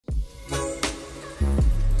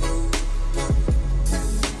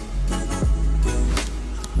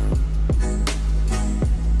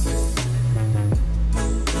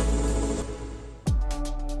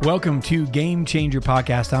Welcome to Game Changer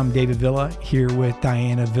Podcast. I'm David Villa here with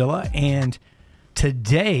Diana Villa, and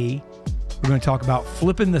today we're going to talk about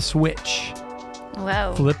flipping the switch.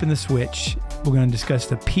 Whoa. Flipping the switch. We're going to discuss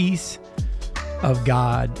the peace of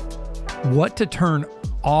God, what to turn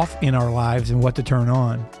off in our lives and what to turn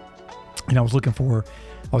on. And I was going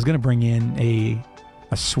to bring in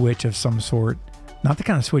a switch of some sort, not the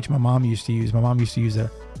kind of switch my mom used to use. My mom used to use when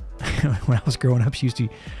I was growing up, I used to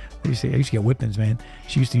get whippings, man.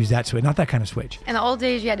 She used to use that switch, not that kind of switch. In the old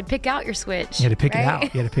days, you had to pick out your switch. You had to pick right? it out.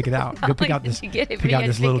 You had to pick it out. Go pick out this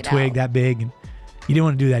little it twig out. that big, and you didn't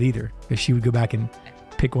want to do that either, because she would go back and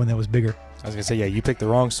pick one that was bigger. I was gonna say, yeah, you picked the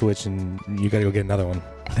wrong switch, and you got to go get another one.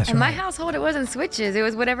 That's In right. my household, it wasn't switches. It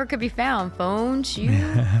was whatever could be found. Phone, shoe,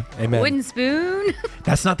 Amen. wooden spoon.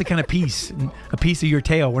 That's not the kind of piece, a piece of your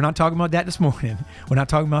tail. We're not talking about that this morning. We're not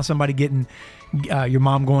talking about somebody getting your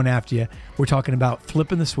mom going after you. We're talking about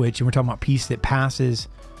flipping the switch, and we're talking about peace that passes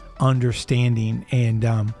understanding.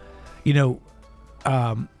 And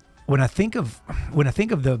when I think of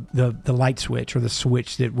the light switch, or the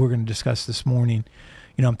switch that we're going to discuss this morning,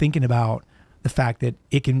 I'm thinking about the fact that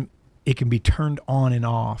it can be turned on and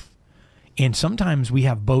off, and sometimes we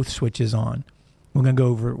have both switches on. We're going to go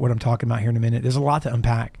over what I'm talking about here in a minute. There's a lot to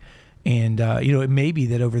unpack. And, it may be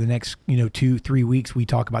that over the next, 2-3 weeks, we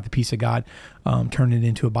talk about the peace of God, turn it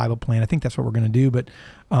into a Bible plan. I think that's what we're going to do. But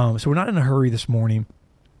so we're not in a hurry this morning,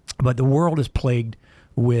 but the world is plagued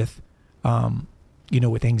with,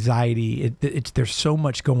 with anxiety. There's so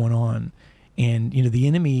much going on. And, the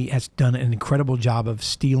enemy has done an incredible job of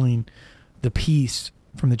stealing the peace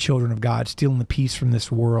from the children of God, stealing the peace from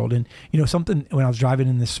this world. And, something when I was driving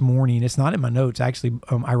in this morning, it's not in my notes, actually,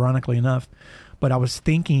 ironically enough, but I was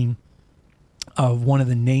thinking of one of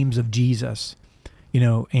the names of Jesus,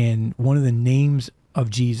 and one of the names of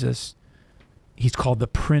Jesus, he's called the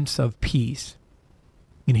Prince of Peace.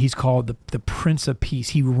 He's called the Prince of Peace.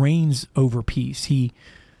 He reigns over peace.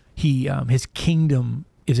 His kingdom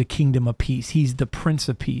is a kingdom of peace. He's the Prince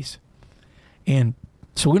of Peace. And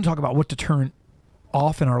so we're going to talk about what to turn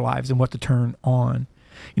off in our lives and what to turn on.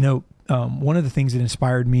 One of the things that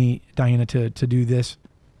inspired me, Diana, to do this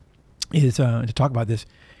is to talk about this.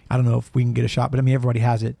 I don't know if we can get a shot, but everybody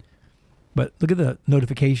has it. But look at the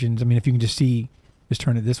notifications. If you can just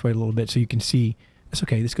turn it this way a little bit so you can see. It's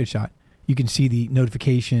okay. This is a good shot. You can see the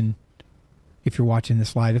notification if you're watching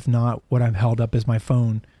this live. If not, what I've held up is my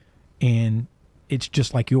phone, and it's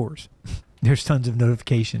just like yours. There's tons of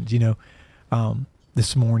notifications,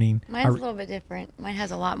 this morning. Mine's a little bit different. Mine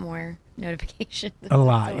has a lot more notifications. A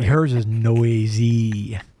lot. Hers is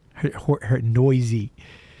noisy. Her noisy.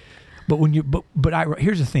 But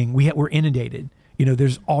here's the thing: we're inundated.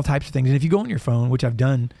 There's all types of things, and if you go on your phone, which I've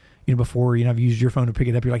done, before, I've used your phone to pick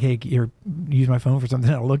it up. You're like, hey, here, use my phone for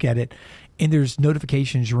something. I'll look at it, and there's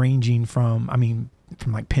notifications ranging from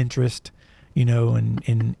like Pinterest, and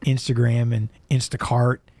Instagram and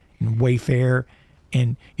Instacart and Wayfair,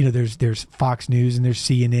 and there's Fox News and there's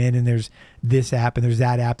CNN and there's this app and there's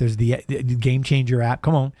that app. There's the Game Changer app.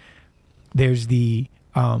 Come on, there's the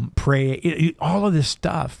Pray. All of this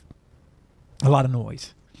stuff. A lot of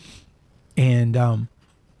noise. And,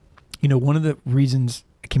 one of the reasons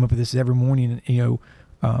I came up with this is every morning,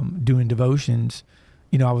 doing devotions,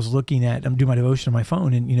 I was looking at, I'm doing my devotion on my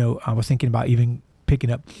phone, and, I was thinking about even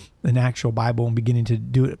picking up an actual Bible and beginning to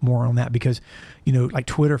do it more on that because, like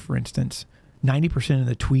Twitter, for instance, 90% of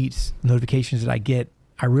the tweets, notifications that I get,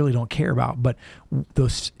 I really don't care about, but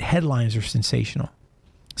those headlines are sensational.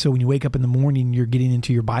 So when you wake up in the morning, you're getting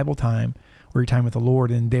into your Bible time or your time with the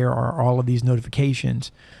Lord, and there are all of these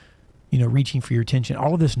notifications, reaching for your attention,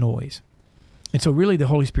 all of this noise. And so really the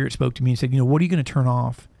Holy Spirit spoke to me and said, what are you going to turn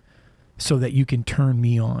off so that you can turn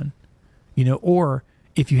me on? Or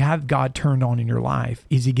if you have God turned on in your life,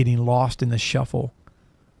 is he getting lost in the shuffle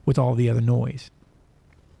with all the other noise?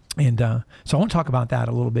 And so I want to talk about that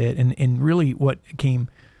a little bit. And really what came,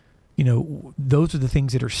 those are the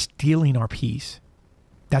things that are stealing our peace.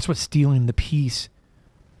 That's what's stealing the peace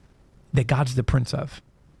that God's the Prince of,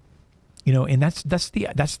 and that's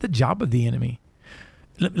the job of the enemy.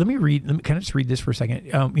 Let me kind of just read this for a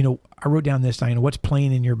second. I wrote down this, Diana, what's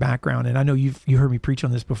playing in your background. And I know you heard me preach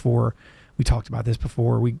on this before. We talked about this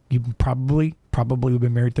before. You probably we've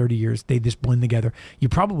been married 30 years. They just blend together. You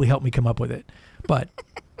probably helped me come up with it, but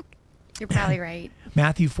You're probably right.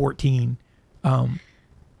 Matthew 14,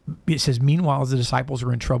 it says, meanwhile, as the disciples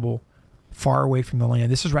are in trouble, far away from the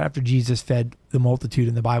land. This is right after Jesus fed the multitude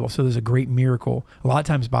in the Bible. So there's a great miracle. A lot of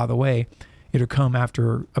times, by the way, it'll come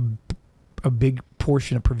after a big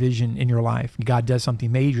portion of provision in your life. God does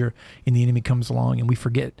something major and the enemy comes along and we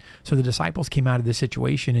forget. So the disciples came out of this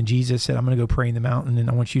situation and Jesus said, I'm going to go pray in the mountain and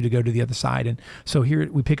I want you to go to the other side. And so here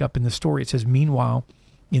we pick up in the story. It says, meanwhile,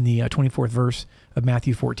 in the 24th verse of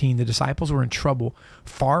Matthew 14, the disciples were in trouble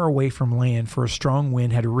far away from land, for a strong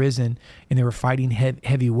wind had risen and they were fighting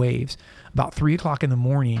heavy waves. About 3 o'clock in the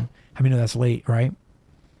morning, I mean, that's late, right?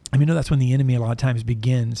 I mean, that's when the enemy a lot of times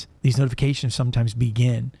begins. These notifications sometimes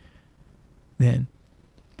begin then.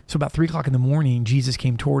 So about 3 o'clock in the morning, Jesus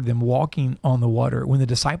came toward them walking on the water. When the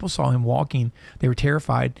disciples saw him walking, they were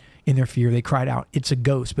terrified in their fear. They cried out, "It's a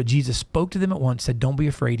ghost." But Jesus spoke to them at once, said, "Don't be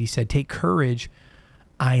afraid." He said, "Take courage.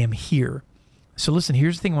 I am here." So listen,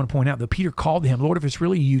 here's the thing I want to point out. Though Peter called to him, "Lord, if it's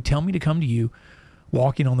really you, tell me to come to you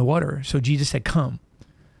walking on the water." So Jesus said, "Come."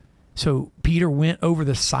 So Peter went over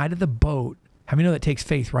the side of the boat. How many know that takes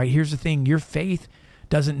faith, right? Here's the thing. Your faith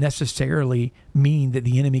doesn't necessarily mean that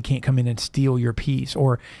the enemy can't come in and steal your peace.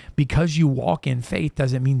 Or because you walk in faith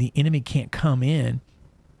doesn't mean the enemy can't come in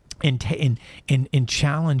and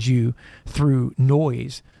challenge you through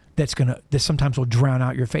noise that sometimes will drown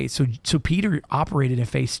out your faith. So Peter operated in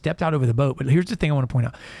faith, stepped out over the boat. But here's the thing I want to point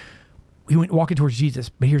out. He went walking towards Jesus,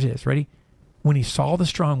 but here's this, ready? When he saw the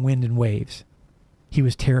strong wind and waves, he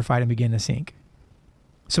was terrified and began to sink.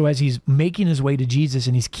 So as he's making his way to Jesus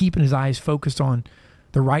and he's keeping his eyes focused on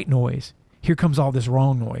the right noise, here comes all this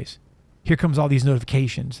wrong noise. Here comes all these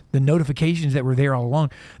notifications. The notifications that were there all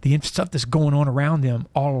along, the stuff that's going on around them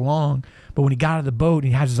all along. But when he got out of the boat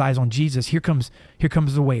and he has his eyes on Jesus, here comes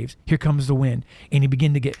the waves, here comes the wind. And he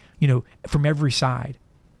began to get, from every side.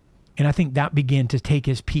 And I think that began to take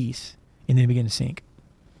his peace and then began to sink.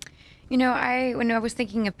 When I was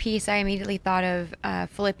thinking of peace, I immediately thought of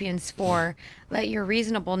Philippians 4. Let your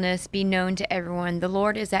reasonableness be known to everyone. The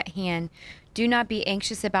Lord is at hand. Do not be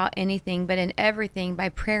anxious about anything, but in everything, by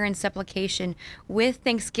prayer and supplication, with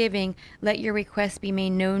thanksgiving, let your requests be made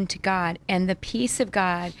known to God. And the peace of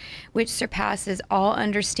God, which surpasses all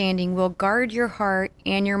understanding, will guard your heart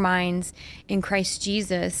and your minds in Christ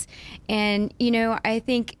Jesus. And, I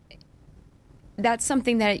think that's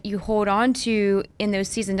something that you hold on to in those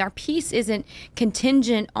seasons. Our peace isn't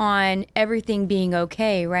contingent on everything being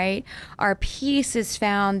okay, right? Our peace is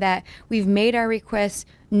found that we've made our requests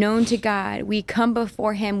known to God. We come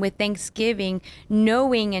before him with thanksgiving,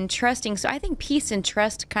 knowing and trusting. So I think peace and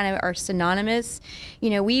trust kind of are synonymous.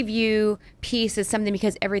 We view peace as something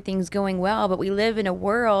because everything's going well, but we live in a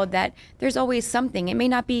world that there's always something. It may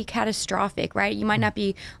not be catastrophic, right? You might not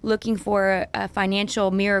be looking for a financial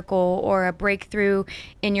miracle or a breakthrough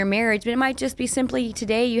in your marriage, but it might just be simply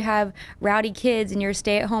today you have rowdy kids and you're a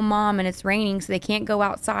stay-at-home mom and it's raining, so they can't go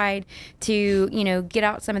outside to, get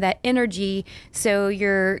out some of that energy. So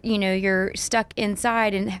you're stuck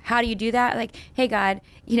inside. And how do you do that? Like, hey, God,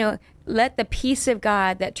 let the peace of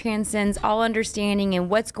God that transcends all understanding and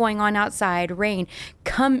what's going on outside, rain,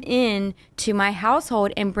 come in to my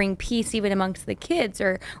household and bring peace even amongst the kids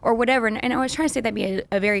or whatever. And I was trying to say that'd be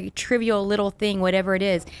a very trivial little thing, whatever it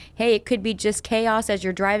is. Hey, it could be just chaos as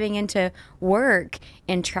you're driving into work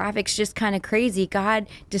and traffic's just kind of crazy. God,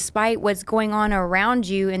 despite what's going on around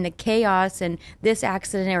you and the chaos and this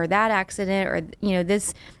accident or that accident or,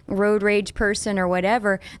 this road rage person or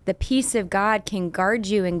whatever, the peace of God can guard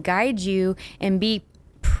you and guide you and be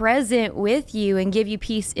present with you and give you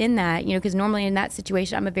peace in that, because normally in that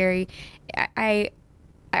situation,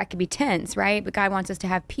 I could be tense, right? But God wants us to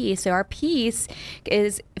have peace. So our peace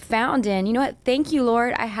is found in, thank you,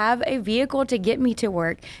 Lord, I have a vehicle to get me to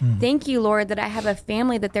work. Thank you, Lord, that I have a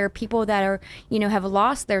family, that there are people that are, have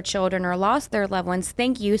lost their children or lost their loved ones.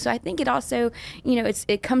 Thank you. So I think it also,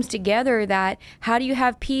 it comes together that how do you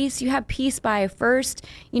have peace? You have peace by first,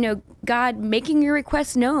 God making your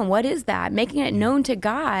requests known. What is that? Making it known to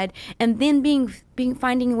God, and then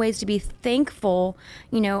finding ways to be thankful,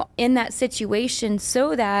 in that situation,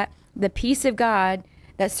 so that the peace of God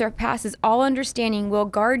that surpasses all understanding will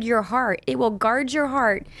guard your heart. It will guard your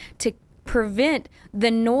heart to prevent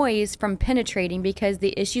the noise from penetrating, because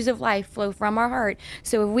the issues of life flow from our heart.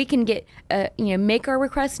 So if we can get, make our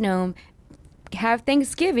requests known, have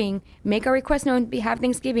thanksgiving, make our requests known, have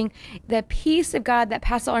thanksgiving, the peace of God that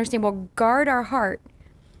passes all understanding will guard our heart.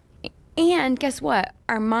 And guess what?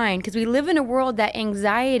 Our mind, because we live in a world that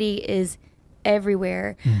anxiety is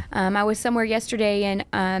everywhere. I was somewhere yesterday and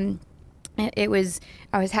I was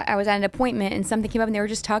at an appointment and something came up and they were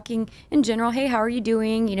just talking in general. Hey, how are you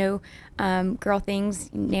doing? Girl things,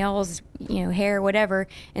 nails, hair, whatever.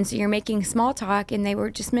 And so you're making small talk, and they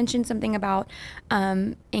were just mentioned something about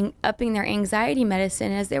upping their anxiety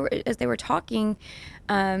medicine. As they were talking,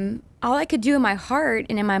 all I could do in my heart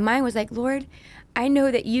and in my mind was like, Lord, I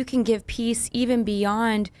know that you can give peace even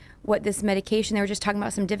beyond what this medication. They were just talking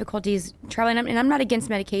about some difficulties traveling, and I'm not against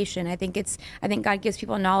medication. I think God gives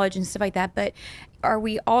people knowledge and stuff like that. But are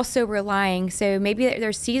we also relying? So maybe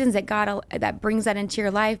there's seasons that God that brings that into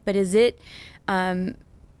your life, but is it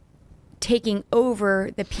taking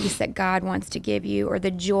over the peace that God wants to give you, or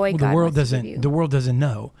the joy God wants to give you? The world doesn't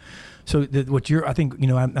know. So I think,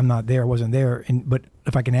 I'm not there, I wasn't there, but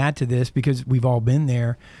if I can add to this, because we've all been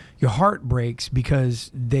there, your heart breaks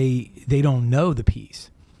because they don't know the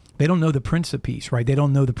peace. They don't know the Prince of Peace, right? They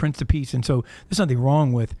don't know the Prince of Peace. And so there's nothing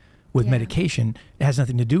wrong with medication. It has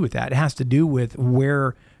nothing to do with that. It has to do with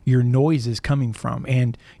where your noise is coming from.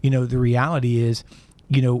 And, the reality is,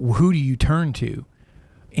 who do you turn to?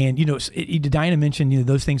 And, Diana mentioned,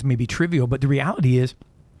 those things may be trivial, but the reality is,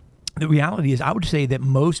 I would say that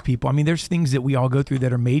most people, there's things that we all go through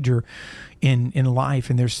that are major in life.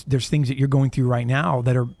 And there's things that you're going through right now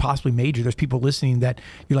that are possibly major. There's people listening that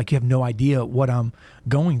you're like, you have no idea what I'm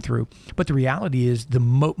going through. But the reality is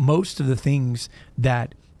most of the things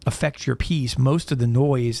that affects your peace, most of the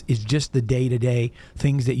noise is just the day-to-day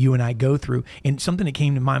things that you and I go through. And something that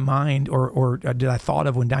came to my mind or that I thought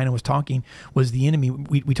of when Dinah was talking was the enemy.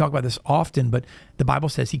 We talk about this often, but the Bible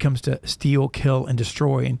says he comes to steal, kill, and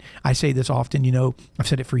destroy. And I say this often, I've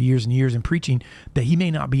said it for years and years in preaching, that he may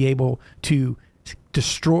not be able to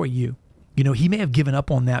destroy you. He may have given up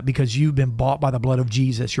on that because you've been bought by the blood of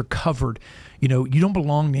Jesus. You're covered. You don't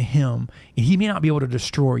belong to him. And he may not be able to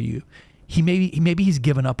destroy you. Maybe he's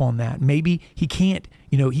given up on that. Maybe he can't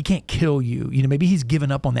kill you. Maybe he's given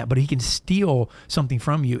up on that, but he can steal something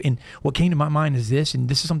from you. And what came to my mind is this, and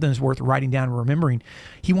this is something that's worth writing down and remembering.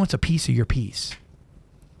 He wants a piece of your peace.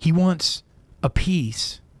 He wants a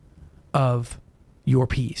piece of your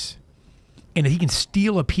peace. And if he can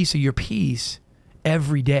steal a piece of your peace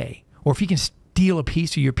every day, or if he can steal a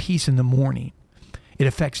piece of your peace in the morning, it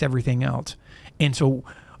affects everything else. And so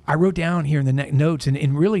I wrote down here in the notes,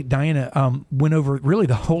 and really Diana went over really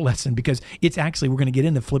the whole lesson, because it's actually, we're going to get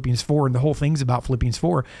into Philippians 4, and the whole thing's about Philippians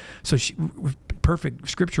 4. So perfect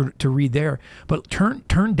scripture to read there. But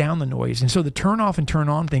turn down the noise. And so the turn off and turn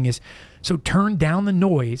on thing is, so turn down the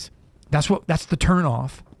noise. That's the turn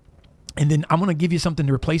off. And then I'm going to give you something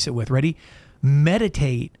to replace it with. Ready?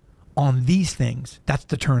 Meditate on these things. That's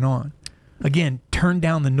the turn on. Again, turn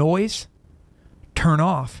down the noise, turn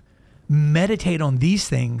off. Meditate on these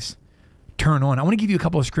things, turn on. I want to give you a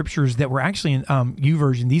couple of scriptures that were actually in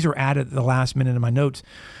YouVersion. These are added at the last minute of my notes,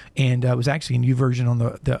 and it was actually in YouVersion on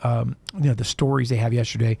the stories they have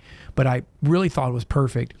yesterday. But I really thought it was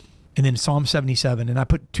perfect. And then Psalm 77, and I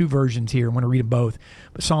put two versions here. I want to read them both.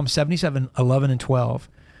 But Psalm 77, 11 and 12,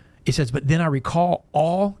 it says, "But then I recall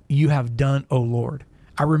all you have done, O Lord.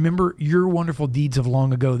 I remember your wonderful deeds of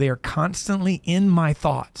long ago. They are constantly in my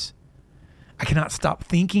thoughts. I cannot stop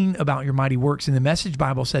thinking about your mighty works." And the Message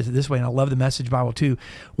Bible says it this way, and I love the Message Bible too.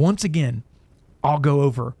 "Once again, I'll go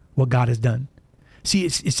over what God has done." See,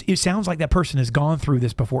 it sounds like that person has gone through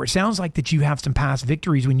this before. It sounds like that you have some past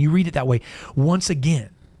victories when you read it that way. Once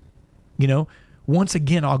again, once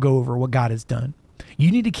again, I'll go over what God has done.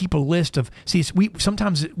 You need to keep a list of,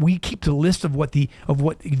 sometimes we keep the list of what the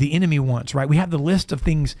enemy wants, right? We have the list of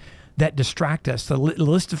things that distract us, the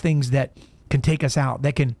list of things that can take us out,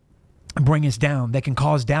 that can bring us down, that can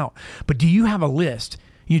cause doubt. But do you have a list?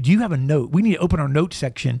 Do you have a note? We need to open our notes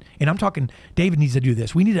section, and I'm talking, David needs to do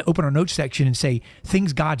this. We need to open our notes section and say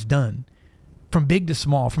things God's done, from big to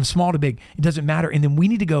small, from small to big. It doesn't matter. And then we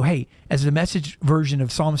need to go, hey, as the Message version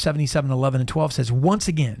of Psalm 77, 11 and 12 says, once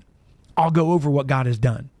again, I'll go over what God has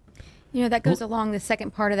done. That goes along the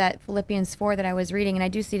second part of that Philippians 4 that I was reading, and I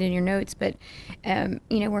do see it in your notes, but,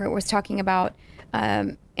 where it was talking about,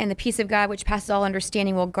 and the peace of God, which passes all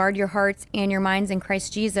understanding, will guard your hearts and your minds in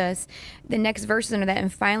Christ Jesus. The next verse under that,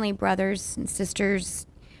 "And finally, brothers and sisters,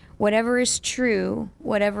 whatever is true,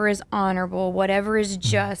 whatever is honorable, whatever is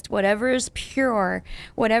just, whatever is pure,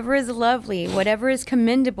 whatever is lovely, whatever is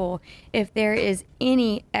commendable, if there is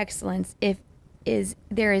any excellence, if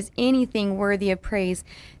there is anything worthy of praise,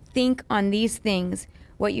 think on these things,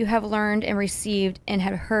 what you have learned and received and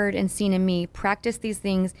have heard and seen in me. Practice these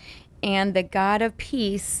things, and the God of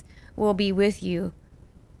peace will be with you.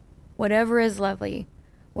 Whatever is lovely,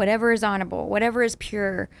 whatever is honorable, whatever is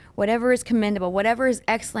pure, whatever is commendable, whatever is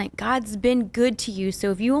excellent, God's been good to you. So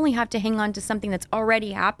if you only have to hang on to something that's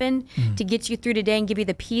already happened to get you through today and give you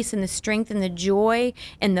the peace and the strength and the joy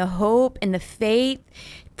and the hope and the faith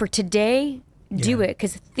for today, do it.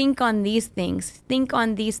 Because think on these things. Think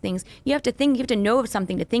on these things. You have to think. You have to know of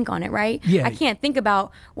something to think on it, right? Yeah. I can't think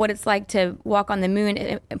about what it's like to walk on the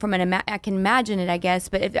moon from I can imagine it, I guess.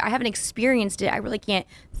 But if I haven't experienced it, I really can't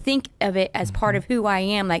think of it as part of who I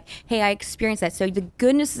am. Like, hey, I experienced that. So the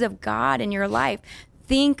goodnesses of God in your life,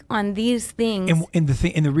 think on these things. And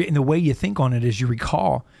the way you think on it is you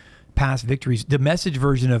recall past victories. The Message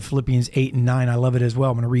version of Philippians 8 and 9, I love it as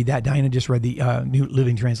well. I'm going to read that. Diana just read the New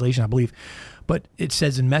Living Translation, I believe. But it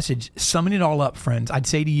says in Message, summing it all up, friends, I'd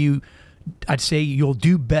say you'll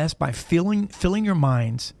do best by filling your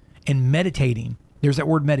minds and meditating. There's that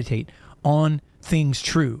word meditate, on things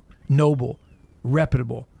true, noble,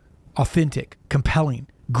 reputable, authentic, compelling,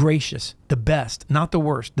 gracious, the best, not the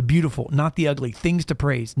worst, the beautiful, not the ugly, things to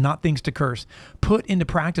praise, not things to curse. Put into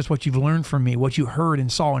practice what you've learned from me, what you heard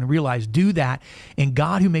and saw and realized. Do that, and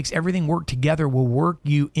God, who makes everything work together, will work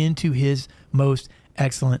you into his most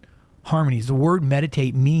excellent harmonies. The word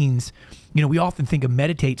meditate means, we often think of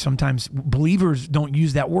meditate. Sometimes believers don't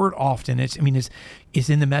use that word often. It's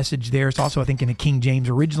in the Message there. It's also, I think, in the King James.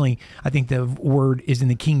 Originally, I think the word is in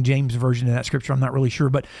the King James version of that scripture. I'm not really sure,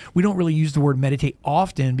 but we don't really use the word meditate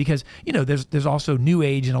often because, there's also New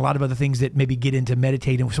Age and a lot of other things that maybe get into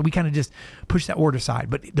meditating. So we kind of just push that word aside.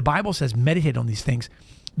 But the Bible says meditate on these things.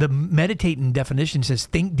 The meditate in definition says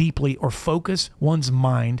think deeply or focus one's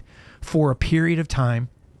mind for a period of time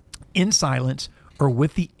in silence or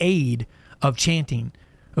with the aid of chanting.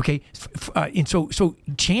 Okay. And so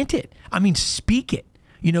chant it. Speak it.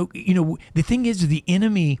 The thing is, the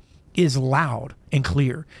enemy is loud and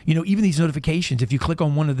clear. Even these notifications, if you click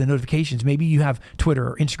on one of the notifications, maybe you have Twitter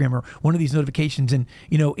or Instagram or one of these notifications and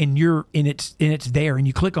it's there and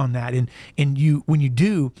you click on that and when you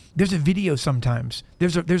do, there's a video sometimes.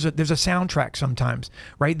 There's a soundtrack sometimes,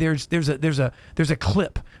 right? There's a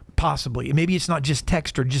clip possibly. Maybe it's not just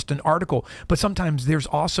text or just an article, but sometimes there's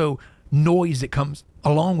also noise that comes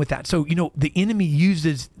along with that. So, the enemy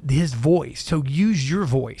uses his voice. So use your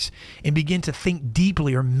voice and begin to think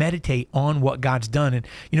deeply or meditate on what God's done. And,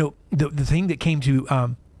 the thing that came to, I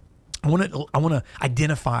want to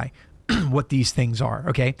identify what these things are.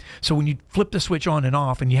 Okay. So when you flip the switch on and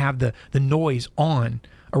off and you have the noise on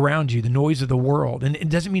around you, the noise of the world, and it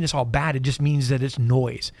doesn't mean it's all bad. It just means that it's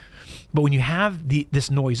noise. But when you have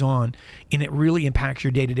this noise on and it really impacts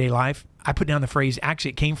your day-to-day life, I put down the phrase,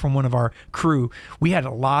 actually it came from one of our crew. We had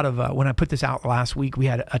a lot of, when I put this out last week, we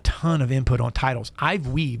had a ton of input on titles. I've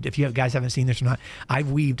weaved, if you guys haven't seen this or not,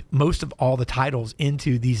 I've weaved most of all the titles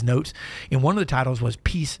into these notes. And one of the titles was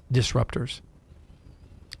Peace Disruptors.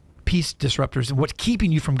 Peace disruptors, and what's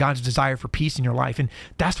keeping you from God's desire for peace in your life. And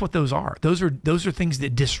that's what those are. Those are things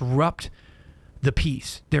that disrupt the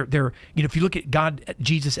peace. They're if you look at God,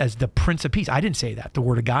 Jesus as the Prince of Peace, I didn't say that. The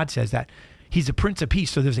Word of God says that. He's the Prince of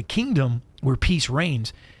Peace. So there's a kingdom where peace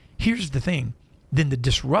reigns. Here's the thing. Then the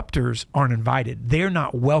disruptors aren't invited. They're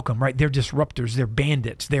not welcome, right? They're disruptors. They're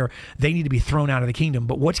bandits. They need to be thrown out of the kingdom.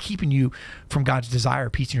 But what's keeping you from God's desire,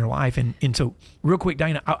 peace in your life? And so real quick,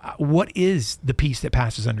 Diana, what is the peace that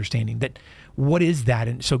passes understanding? What is that?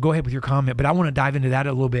 And so go ahead with your comment, but I want to dive into that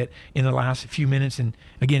a little bit in the last few minutes. And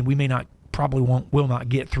again, we will not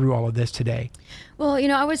get through all of this today. Well,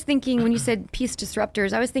 I was thinking when you said peace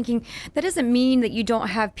disruptors, I was thinking that doesn't mean that you don't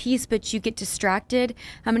have peace, but you get distracted.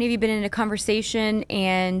 How many of you have been in a conversation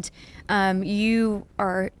and you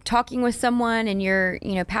are talking with someone and you're,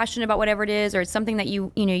 passionate about whatever it is, or it's something that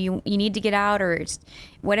you need to get out, or it's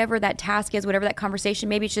whatever that task is, whatever that conversation,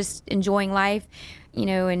 maybe it's just enjoying life.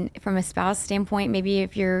 And from a spouse standpoint, maybe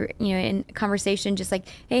if you're, in conversation, just like,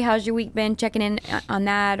 hey, how's your week been? Checking in on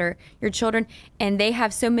that, or your children, and they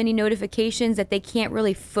have so many notifications that they can't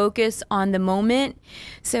really focus on the moment.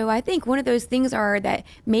 So I think one of those things are that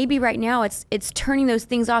maybe right now it's turning those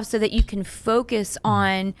things off so that you can focus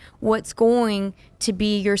on what's going to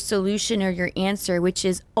be your solution or your answer, which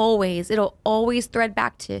is it'll always thread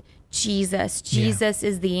back to Jesus. Jesus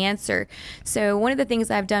is the answer. So one of the things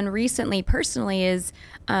I've done recently personally is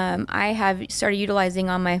I have started utilizing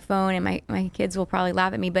on my phone, and my kids will probably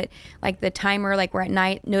laugh at me, but like the timer, like where at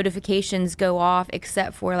night notifications go off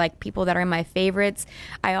except for like people that are in my favorites.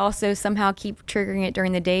 I also somehow keep triggering it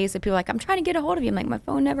during the day. So people are like, I'm trying to get a hold of you. I'm like, my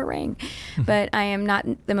phone never rang. But I am not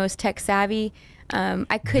the most tech savvy.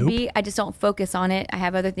 I could be, I just don't focus on it. I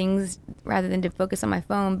have other things rather than to focus on my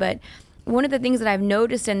phone. But one of the things that I've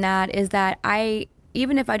noticed in that is that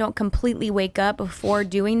even if I don't completely wake up before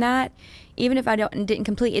doing that, even if I didn't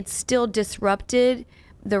complete, it's still disrupted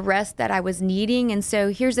the rest that I was needing. And so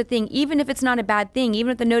here's the thing, even if it's not a bad thing,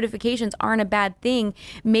 even if the notifications aren't a bad thing,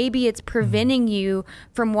 maybe it's preventing you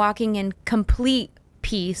from walking in complete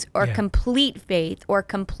peace or Yeah. complete faith or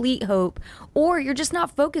complete hope, or you're just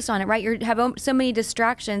not focused on it, right? You have so many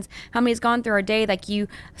distractions. How many's gone through our day? Like, you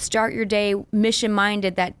start your day mission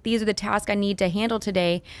minded that these are the tasks I need to handle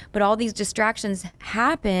today, but all these distractions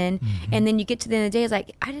happen. And then you get to the end of the day, it's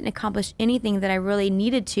like, I didn't accomplish anything that I really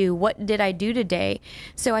needed to. What did I do today?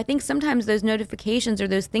 So I think sometimes those notifications or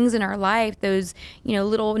those things in our life, those,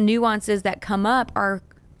 little nuances that come up are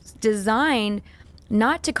designed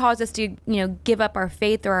not to cause us to, give up our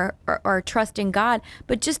faith or our trust in God,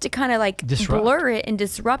 but just to kind of like blur it and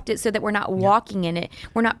disrupt it so that we're not walking in it.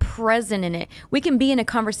 We're not present in it. We can be in a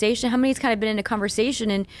conversation. How many's kind of been in a conversation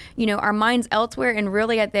and, our mind's elsewhere, and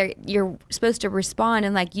really you're supposed to respond,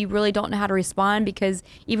 and like you really don't know how to respond because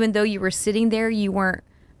even though you were sitting there, you weren't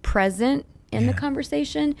present in the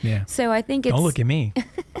conversation. Yeah. So I think it's... Don't look at me.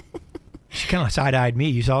 She kind of side-eyed me.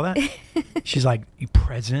 You saw that? She's like, you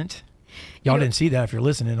present? Y'all didn't see that if you're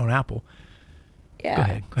listening on Apple. Yeah. Go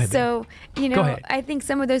ahead. So, Go ahead. I think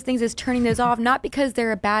some of those things is turning those off, not because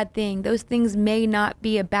they're a bad thing. Those things may not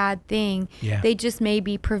be a bad thing. Yeah. They just may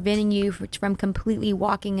be preventing you from completely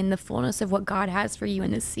walking in the fullness of what God has for you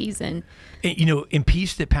in this season. In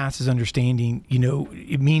peace that passes understanding,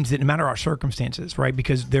 it means that no matter our circumstances, right?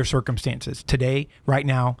 Because they're circumstances. Today, right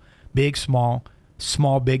now, big, small,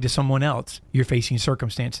 big to someone else, you're facing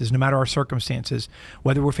circumstances. No matter our circumstances,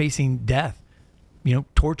 whether we're facing death,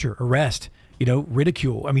 torture, arrest,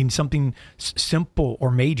 ridicule, something simple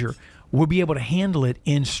or major, we'll be able to handle it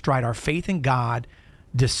in stride. Our faith in God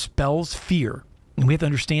dispels fear. And we have to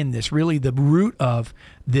understand this. Really, the root of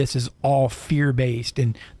this is all fear-based,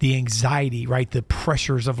 and the anxiety, right? The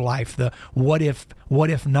pressures of life, the what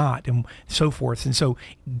if not, and so forth. And so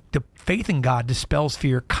the faith in God dispels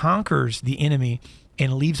fear, conquers the enemy,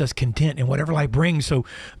 and leaves us content in whatever life brings. So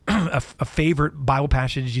a favorite Bible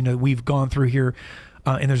passage, we've gone through here,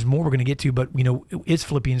 and there's more we're going to get to, but, is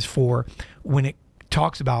Philippians 4, when it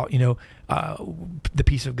talks about, the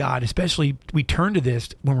peace of God. Especially we turn to this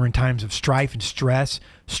when we're in times of strife and stress,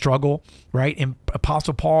 struggle, right? And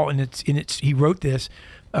Apostle Paul, he wrote this,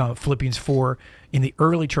 Philippians 4, in the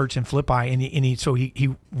early church in Philippi, and he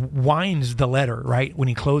winds the letter, right, when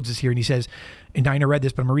he closes here, and he says, and Dinah read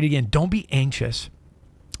this, but I'm going to read it again, don't be anxious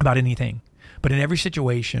about anything, but in every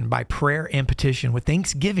situation, by prayer and petition, with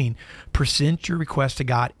thanksgiving, present your request to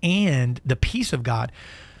God, and the peace of God.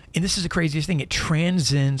 And this is the craziest thing. It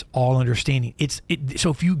transcends all understanding. So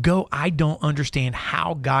if you go, I don't understand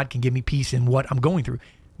how God can give me peace in what I'm going through.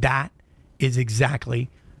 That is exactly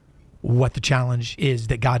what the challenge is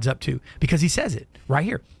that God's up to, because he says it right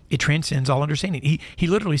here. It transcends all understanding. He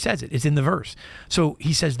literally says it. It's in the verse. So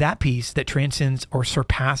he says that peace that transcends or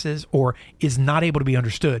surpasses or is not able to be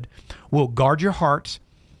understood will guard your hearts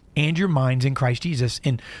and your minds in Christ Jesus.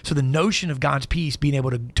 And so the notion of God's peace being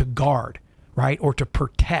able to guard, right, or to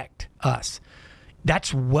protect us,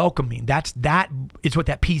 that's welcoming. That is what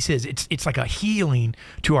that peace is. It's like a healing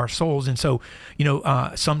to our souls. And so,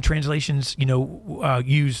 some translations,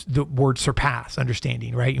 use the word surpass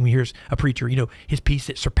understanding, right? And here's a preacher, his peace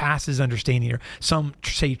that surpasses understanding, or some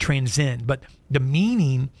say transcend. But the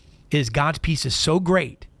meaning is God's peace is so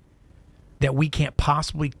great that we can't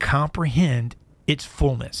possibly comprehend its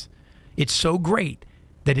fullness. It's so great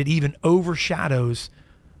that it even overshadows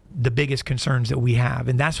the biggest concerns that we have.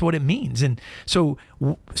 And that's what it means. And so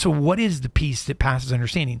what is the peace that passes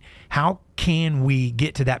understanding? How can we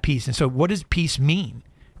get to that peace? And so what does peace mean,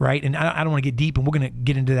 right? And I don't want to get deep, and we're going to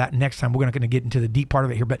get into that next time. We're not going to get into the deep part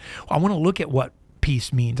of it here, but I want to look at what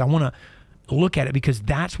peace means. I want to look at it because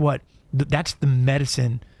that's the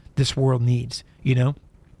medicine this world needs,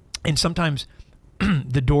 And sometimes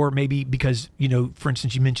the door, maybe because, for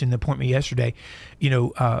instance, you mentioned the appointment yesterday,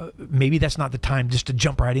 maybe that's not the time just to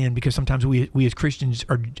jump right in, because sometimes we as Christians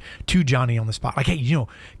are too Johnny on the spot. Like, hey,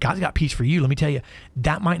 God's got peace for you. Let me tell you,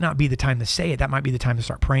 that might not be the time to say it. That might be the time to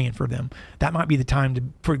start praying for them. That might be the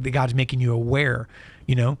time for God's making you aware.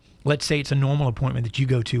 Let's say it's a normal appointment that you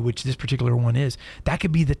go to, which this particular one is. That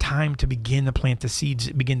could be the time to begin to plant the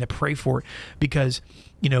seeds, begin to pray for it, because,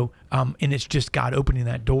 and it's just God opening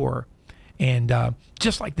that door. And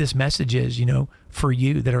just like this message is, for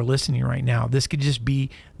you that are listening right now, this could just be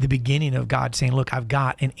the beginning of God saying, look, I've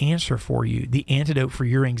got an answer for you, the antidote for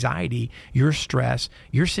your anxiety, your stress,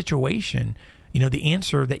 your situation, the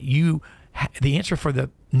answer for the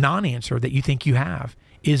non-answer that you think you have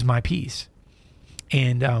is my peace.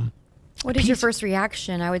 And what is your first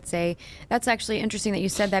reaction? I would say that's actually interesting that you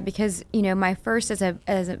said that, because, my first as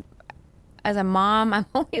a as a mom, I'm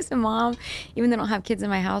always a mom. Even though I don't have kids in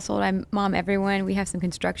my household, I mom everyone. We have some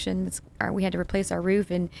construction. We had to replace our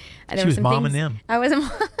roof, and She was momming them. I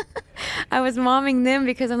was momming them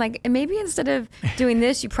because I'm like, maybe instead of doing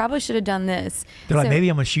this, you probably should have done this. They're like, maybe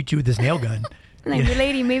I'm going to shoot you with this nail gun. Like,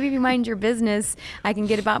 lady, maybe if you mind your business, I can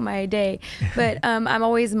get about my day. But I'm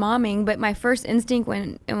always momming. But my first instinct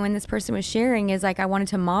when this person was sharing is like, I wanted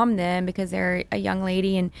to mom them because they're a young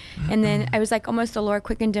lady. And then I was like, almost the Lord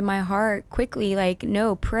quickened in my heart quickly, like,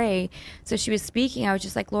 no, pray. So she was speaking. I was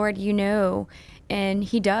just like, Lord, you know. And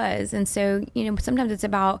he does. And so, sometimes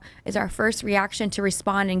it's our first reaction to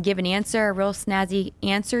respond and give an answer, a real snazzy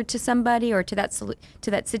answer to somebody or to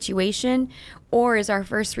that situation, or is our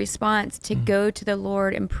first response to go to the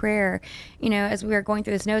Lord in prayer. As we were going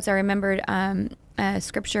through these notes, I remembered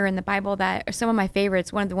scripture in the Bible that are some of my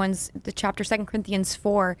favorites. One of the ones, the chapter 2 Corinthians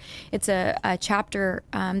 4. It's a chapter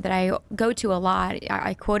that I go to a lot.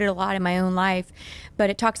 I quote it a lot in my own life, but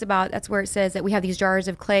it talks about, that's where it says that we have these jars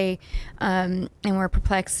of clay, and we're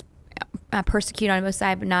perplexed, persecuted on both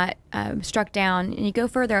sides, but not struck down. And you go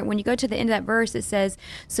further. When you go to the end of that verse, it says,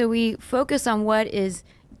 so we focus on what is,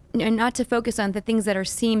 and not to focus on the things that are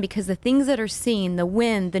seen, because the things that are seen, the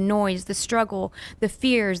wind, the noise, the struggle, the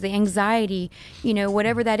fears, the anxiety,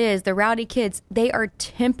 whatever that is, the rowdy kids, they are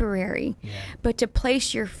temporary. Yeah. But to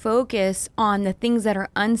place your focus on the things that are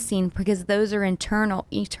unseen, because those are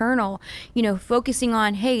eternal, focusing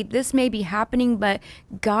on, hey, this may be happening, but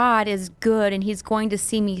God is good and he's going to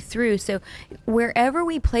see me through. So wherever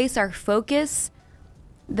we place our focus,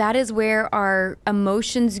 that is where our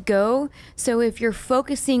emotions go. So if you're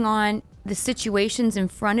focusing on the situations in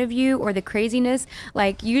front of you or the craziness,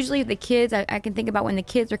 like usually the kids, I can think about when the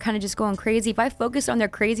kids are kind of just going crazy. If I focused on their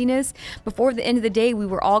craziness, before the end of the day, we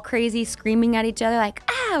were all crazy, screaming at each other like,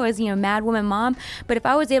 I was, mad woman mom. But if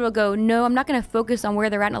I was able to go, no, I'm not going to focus on where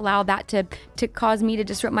they're at and allow that to cause me to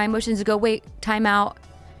disrupt my emotions, to go, wait, time out,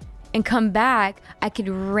 and come back, I could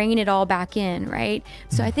rein it all back in, right?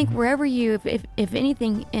 So I think wherever if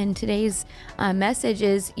anything in today's message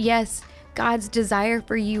is, yes, God's desire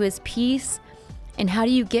for you is peace. And how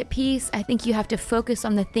do you get peace? I think you have to focus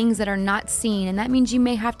on the things that are not seen. And that means you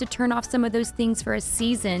may have to turn off some of those things for a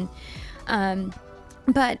season.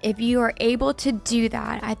 But if you are able to do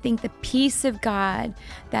that, I think the peace of God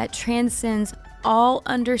that transcends all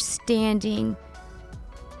understanding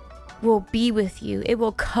will be with you. It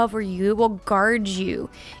will cover you. It will guard you.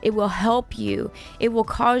 It will help you. It will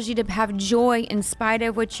cause you to have joy in spite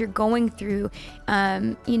of what you're going through.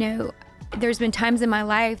 There's been times in my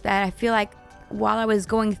life that I feel like while I was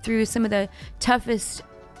going through some of the toughest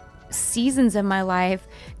seasons of my life,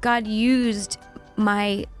 God used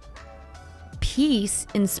my peace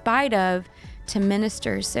in spite of to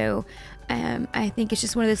minister. So I think it's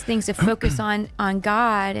just one of those things to focus on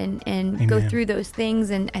God and go through those things.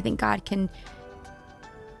 And I think God can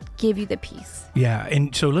give you the peace. Yeah.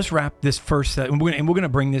 And so let's wrap this first set. And we're going to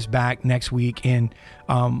bring this back next week. And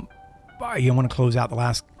I want to close out the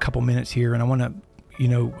last couple minutes here. And I want to,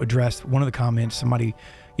 address one of the comments. Somebody,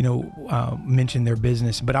 mentioned their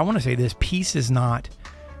business. But I want to say this: peace is not,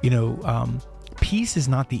 peace is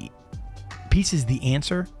the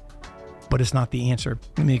answer. But it's not the answer.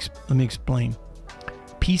 Let me explain.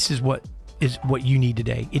 Peace is what you need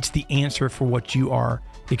today. It's the answer for what you are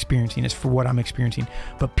experiencing. It's for what I'm experiencing.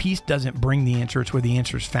 But peace doesn't bring the answer. It's where the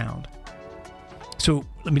answer is found. So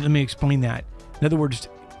let me explain that. In other words,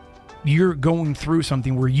 you're going through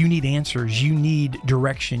something where you need answers, you need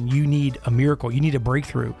direction, you need a miracle, you need a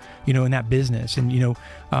breakthrough, in that business. And the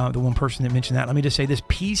one person that mentioned that, let me just say this: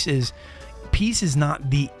 peace is not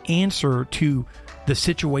the answer to the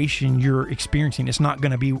situation you're experiencing. It's not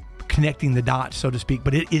going to be connecting the dots, so to speak,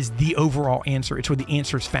 but it is the overall answer. It's where the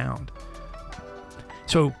answer is found.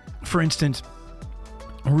 So, for instance,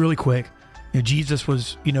 really quick, Jesus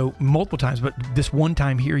was, multiple times, but this one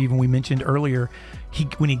time here, even we mentioned earlier,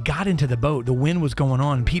 when he got into the boat, the wind was going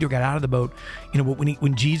on, and Peter got out of the boat.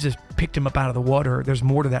 When Jesus picked him up out of the water, there's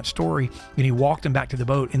more to that story, and he walked him back to the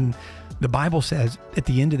boat. And the Bible says at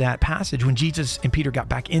the end of that passage, when Jesus and Peter got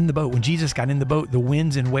back in the boat, when Jesus got in the boat, the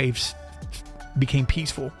winds and waves became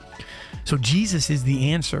peaceful. So Jesus is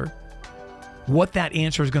the answer. What that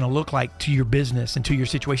answer is going to look like to your business and to your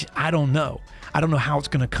situation, I don't know. I don't know how it's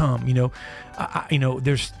going to come.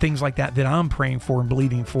 There's things like that I'm praying for and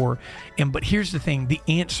believing for. But here's the thing: the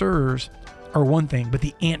answers are one thing, but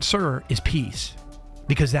the answer is peace,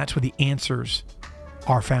 because that's where the answers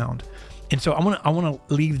are found. And so I want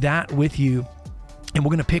to leave that with you, and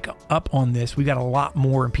we're going to pick up on this. We've got a lot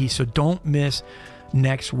more in peace, so don't miss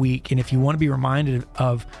next week. And if you want to be reminded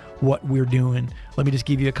of what we're doing, let me just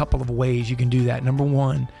give you a couple of ways you can do that. Number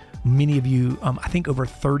one, Many of you, I think over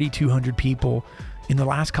 3,200 people in the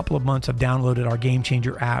last couple of months have downloaded our Game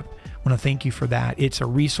Changer app. I want to thank you for that. It's a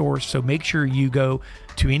resource, so make sure you go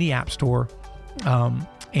to any app store,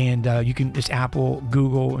 and you can, it's Apple,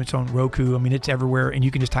 Google, it's on Roku. I mean, it's everywhere, and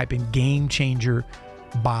you can just type in Game Changer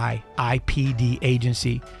by IPD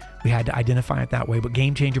Agency. We had to identify it that way, but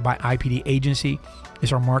Game Changer by IPD Agency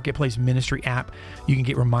is our marketplace ministry app. You can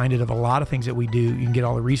get reminded of a lot of things that we do. You can get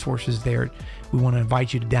all the resources there. We want to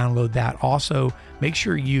invite you to download that. Also, make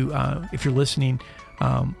sure you, if you're listening,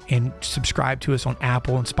 and subscribe to us on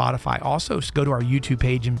Apple and Spotify. Also, go to our YouTube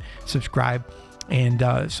page and subscribe,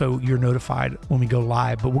 and so you're notified when we go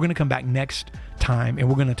live. But we're going to come back next time, and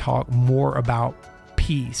we're going to talk more about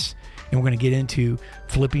peace, and we're going to get into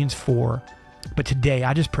Philippians 4. But today,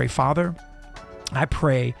 I just pray, Father, I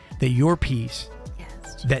pray that your peace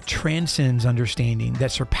that transcends understanding,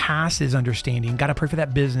 that surpasses understanding. God, I pray for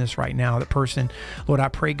that business right now, that person. Lord, I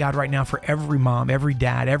pray, God, right now for every mom, every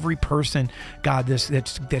dad, every person, God,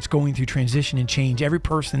 that's going through transition and change, every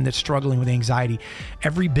person that's struggling with anxiety,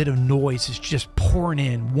 every bit of noise is just pouring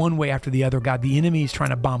in one way after the other. God, the enemy is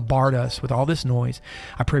trying to bombard us with all this noise.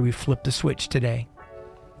 I pray we flip the switch today.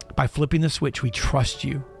 By flipping the switch, we trust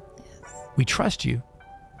you. We trust you.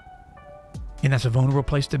 And that's a vulnerable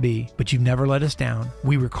place to be, but you've never let us down.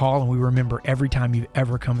 We recall and we remember every time you've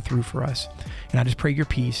ever come through for us. And I just pray your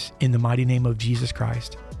peace in the mighty name of Jesus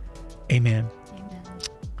Christ. Amen. Amen.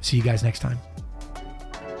 See you guys next time.